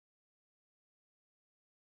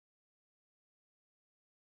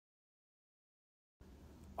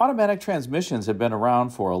Automatic transmissions have been around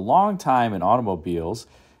for a long time in automobiles,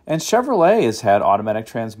 and Chevrolet has had automatic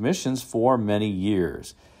transmissions for many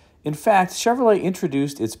years. In fact, Chevrolet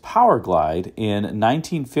introduced its Power Glide in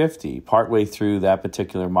 1950, partway through that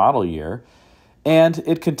particular model year, and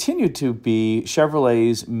it continued to be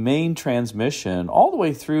Chevrolet's main transmission all the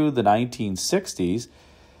way through the 1960s,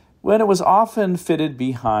 when it was often fitted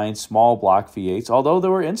behind small block V8s, although there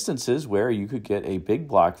were instances where you could get a big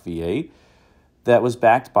block V8 that was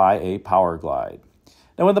backed by a Power Glide.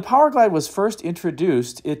 Now, when the Power Glide was first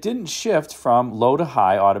introduced, it didn't shift from low to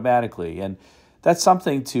high automatically, and that's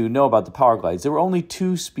something to know about the Power Glides. There were only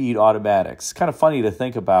two-speed automatics. It's kind of funny to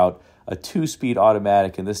think about a two-speed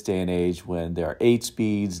automatic in this day and age when there are 8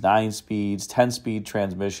 speeds, 9 speeds, 10-speed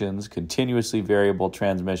transmissions, continuously variable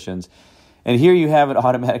transmissions, and here you have an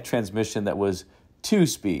automatic transmission that was 2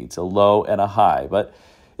 speeds, a low and a high, but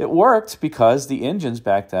it worked because the engines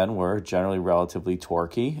back then were generally relatively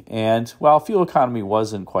torquey, and, well, fuel economy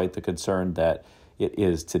wasn't quite the concern that it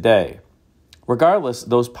is today. Regardless,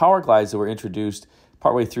 those Power Glides that were introduced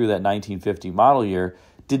partway through that 1950 model year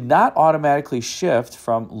did not automatically shift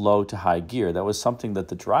from low to high gear. That was something that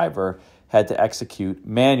the driver had to execute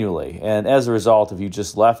manually, and as a result, if you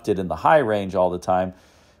just left it in the high range all the time,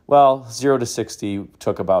 well, 0 to 60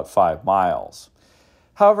 took about 5 miles.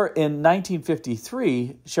 However, in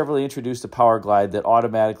 1953, Chevrolet introduced a Power Glide that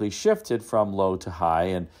automatically shifted from low to high,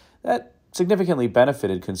 and that significantly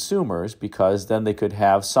benefited consumers because then they could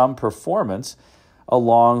have some performance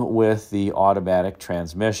along with the automatic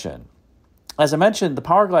transmission. As I mentioned, the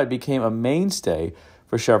Power Glide became a mainstay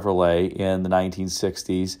for Chevrolet in the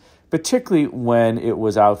 1960s, particularly when it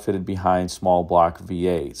was outfitted behind small block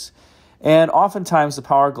V8s. And oftentimes the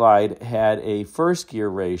Power Glide had a first gear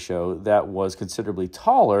ratio that was considerably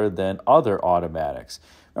taller than other automatics.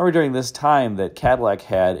 Remember during this time that Cadillac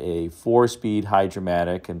had a 4-speed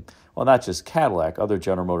Hydra-Matic, and well, not just Cadillac, other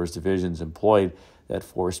General Motors divisions employed that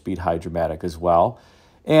 4-speed Hydra-Matic as well.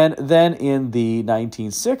 And then in the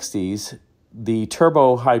 1960s, the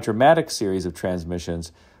Turbo Hydra-Matic series of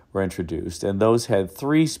transmissions were introduced, and those had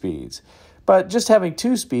 3 speeds. But just having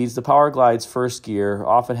 2 speeds, the Power Glide's first gear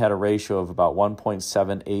often had a ratio of about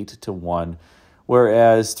 1.78 to 1,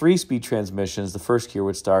 whereas 3-speed transmissions, the first gear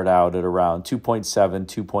would start out at around 2.7,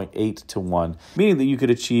 2.8 to 1, meaning that you could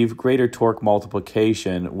achieve greater torque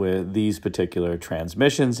multiplication with these particular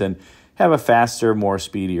transmissions and have a faster, more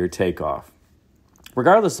speedier takeoff.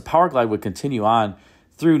 Regardless, the Power Glide would continue on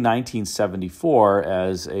through 1974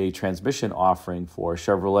 as a transmission offering for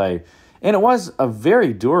Chevrolet. And it was a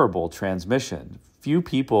very durable transmission. Few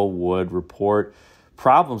people would report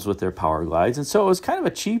problems with their Power Glides, and so it was kind of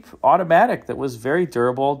a cheap automatic that was very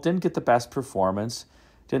durable, didn't get the best performance,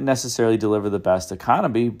 didn't necessarily deliver the best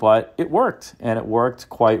economy, but it worked, and it worked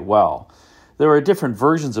quite well. There were different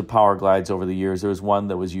versions of Power Glides over the years. There was one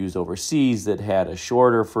that was used overseas that had a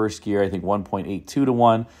shorter first gear, I think 1.82 to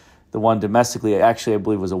 1. The one domestically, actually, I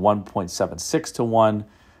believe was a 1.76 to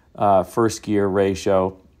 1 first gear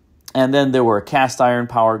ratio. And then there were cast iron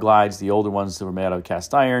Power Glides, the older ones that were made out of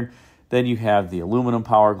cast iron. Then you have the aluminum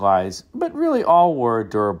Power Glides, but really all were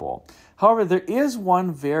durable. However, there is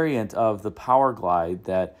one variant of the Power Glide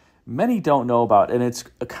that many don't know about, and it's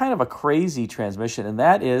a kind of a crazy transmission, and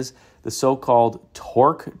that is the so-called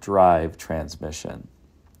torque drive transmission.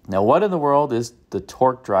 Now, what in the world is the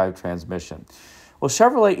torque drive transmission? Well,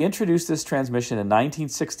 Chevrolet introduced this transmission in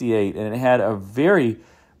 1968, and it had a very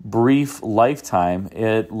brief lifetime.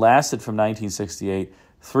 It lasted from 1968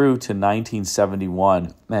 through to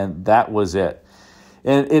 1971, and that was it.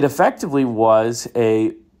 And it effectively was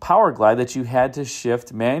a Power Glide that you had to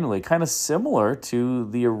shift manually, kind of similar to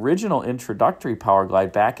the original introductory Power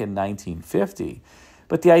Glide back in 1950.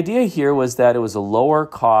 But the idea here was that it was a lower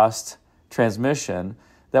cost transmission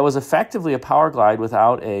that was effectively a Power Glide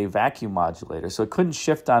without a vacuum modulator, so it couldn't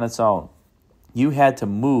shift on its own. You had to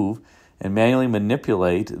move and manually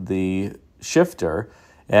manipulate the shifter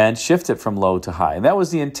and shift it from low to high. And that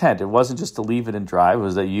was the intent. It wasn't just to leave it in drive. It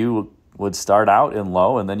was that you would start out in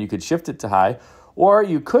low and then you could shift it to high, or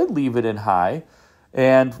you could leave it in high.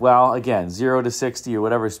 And, well, again, 0 to 60 or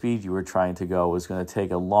whatever speed you were trying to go was going to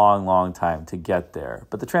take a long, long time to get there.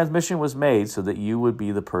 But the transmission was made so that you would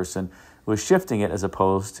be the person who was shifting it as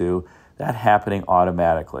opposed to that happening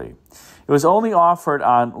automatically. It was only offered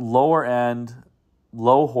on lower end,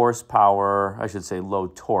 low horsepower, I should say low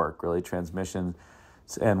torque, really, transmissions,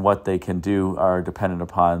 and what they can do are dependent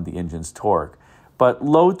upon the engine's torque. But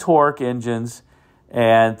low torque engines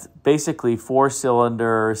and basically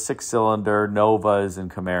 4-cylinder, 6-cylinder Novas and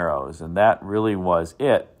Camaros, and that really was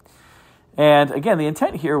it. And again, the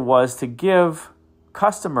intent here was to give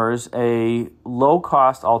customers a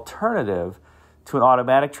low-cost alternative to an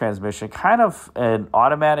automatic transmission, kind of an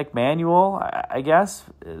automatic manual, I guess,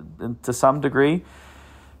 to some degree.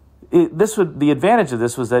 The advantage of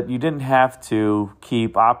this was that you didn't have to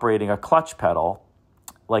keep operating a clutch pedal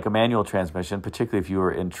like a manual transmission, particularly if you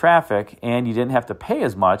were in traffic, and you didn't have to pay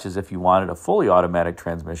as much as if you wanted a fully automatic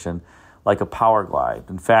transmission like a Power Glide.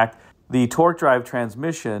 In fact, the torque drive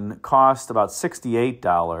transmission cost about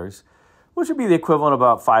 $68, which would be the equivalent of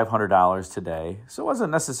about $500 today. So it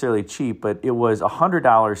wasn't necessarily cheap, but it was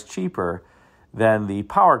 $100 cheaper than the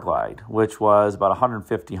Power Glide, which was about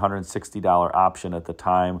 $150, $160 option at the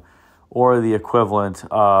time, or the equivalent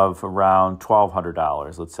of around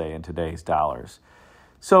 $1,200, let's say, in today's dollars.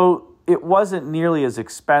 So it wasn't nearly as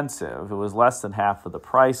expensive. It was less than half of the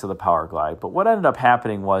price of the Power Glide. But what ended up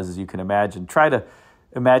happening was, as you can imagine, try to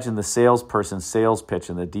imagine the salesperson's sales pitch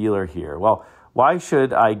and the dealer here. Well, why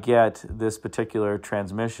should I get this particular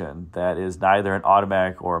transmission that is neither an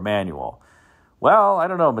automatic or a manual? Well, I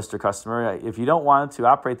don't know, Mr. Customer. If you don't want to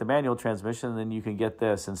operate the manual transmission, then you can get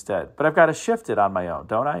this instead. But I've got to shift it on my own,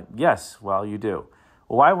 don't I? Yes, well, you do.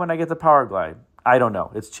 Well, why wouldn't I get the Power Glide? I don't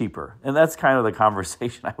know. It's cheaper. And that's kind of the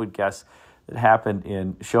conversation, I would guess, that happened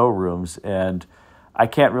in showrooms. And I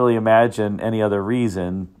can't really imagine any other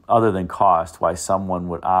reason other than cost why someone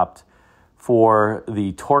would opt for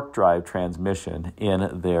the torque drive transmission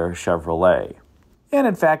in their Chevrolet. And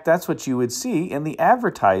in fact, that's what you would see in the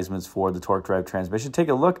advertisements for the torque drive transmission. Take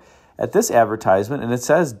a look at this advertisement, and it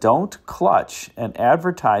says, "Don't clutch," and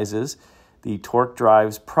advertises the torque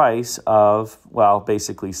drive's price of, well,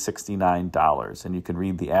 basically $69. And you can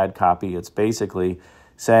read the ad copy. It's basically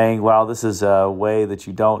saying, well, this is a way that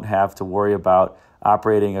you don't have to worry about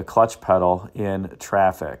operating a clutch pedal in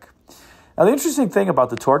traffic. Now, the interesting thing about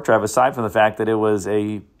the torque drive, aside from the fact that it was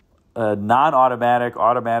a non-automatic,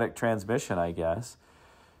 automatic transmission, I guess,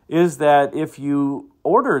 is that if you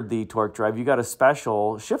ordered the torque drive, you got a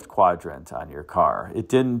special shift quadrant on your car. It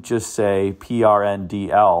didn't just say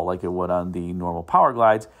PRN-DL like it would on the normal Power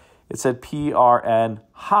Glides. It said PRN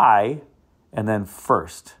high and then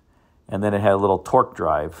first. And then it had a little torque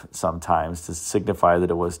drive sometimes to signify that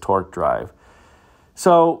it was torque drive.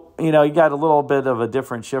 So, you got a little bit of a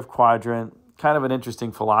different shift quadrant, kind of an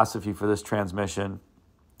interesting philosophy for this transmission.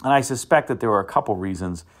 And I suspect that there were a couple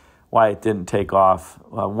reasons why it didn't take off.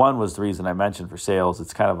 One was the reason I mentioned for sales.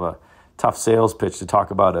 It's kind of a tough sales pitch to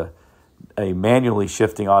talk about a manually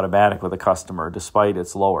shifting automatic with a customer despite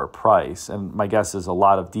its lower price. And my guess is a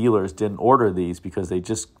lot of dealers didn't order these because they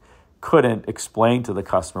just couldn't explain to the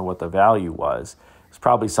customer what the value was. It's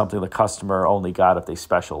probably something the customer only got if they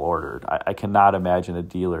special ordered. I cannot imagine a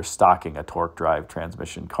dealer stocking a torque drive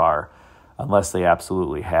transmission car unless they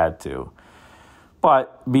absolutely had to.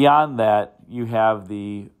 But beyond that, you have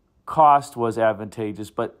the cost was advantageous,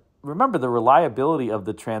 but remember the reliability of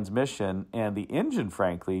the transmission and the engine,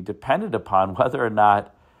 frankly, depended upon whether or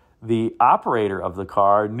not the operator of the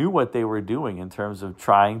car knew what they were doing in terms of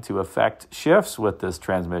trying to affect shifts with this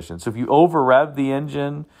transmission. So if you over-rev the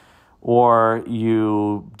engine or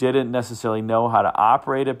you didn't necessarily know how to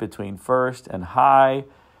operate it between first and high,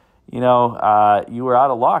 you were out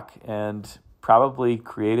of luck and probably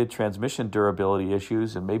created transmission durability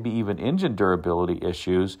issues and maybe even engine durability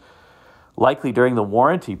issues, likely during the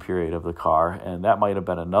warranty period of the car, and that might have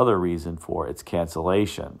been another reason for its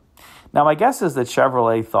cancellation. Now, my guess is that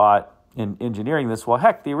Chevrolet thought in engineering this, well,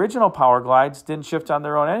 heck, the original Power Glides didn't shift on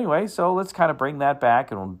their own anyway, so let's kind of bring that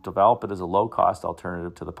back and we'll develop it as a low-cost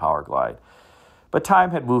alternative to the Power Glide. But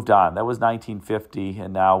time had moved on. That was 1950,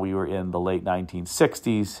 and now we were in the late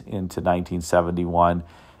 1960s into 1971,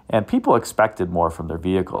 and people expected more from their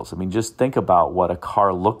vehicles. I mean, just think about what a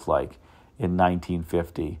car looked like in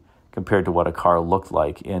 1950 compared to what a car looked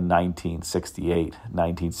like in 1968,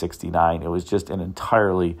 1969. It was just an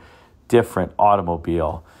entirely different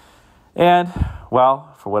automobile. And,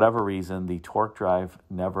 well, for whatever reason, the torque drive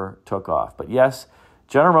never took off. But yes,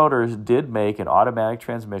 General Motors did make an automatic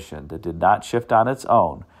transmission that did not shift on its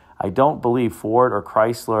own. I don't believe Ford or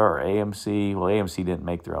Chrysler or AMC, well, AMC didn't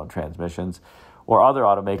make their own transmissions, or other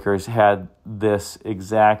automakers had this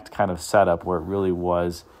exact kind of setup where it really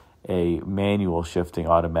was a manual shifting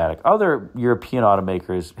automatic. Other European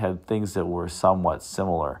automakers had things that were somewhat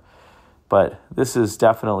similar, but this is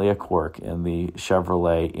definitely a quirk in the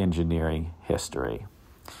Chevrolet engineering history.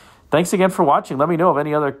 Thanks again for watching. Let me know of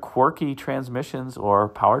any other quirky transmissions or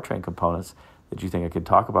powertrain components that you think I could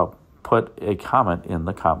talk about. Put a comment in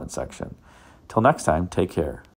the comment section. Till next time, take care.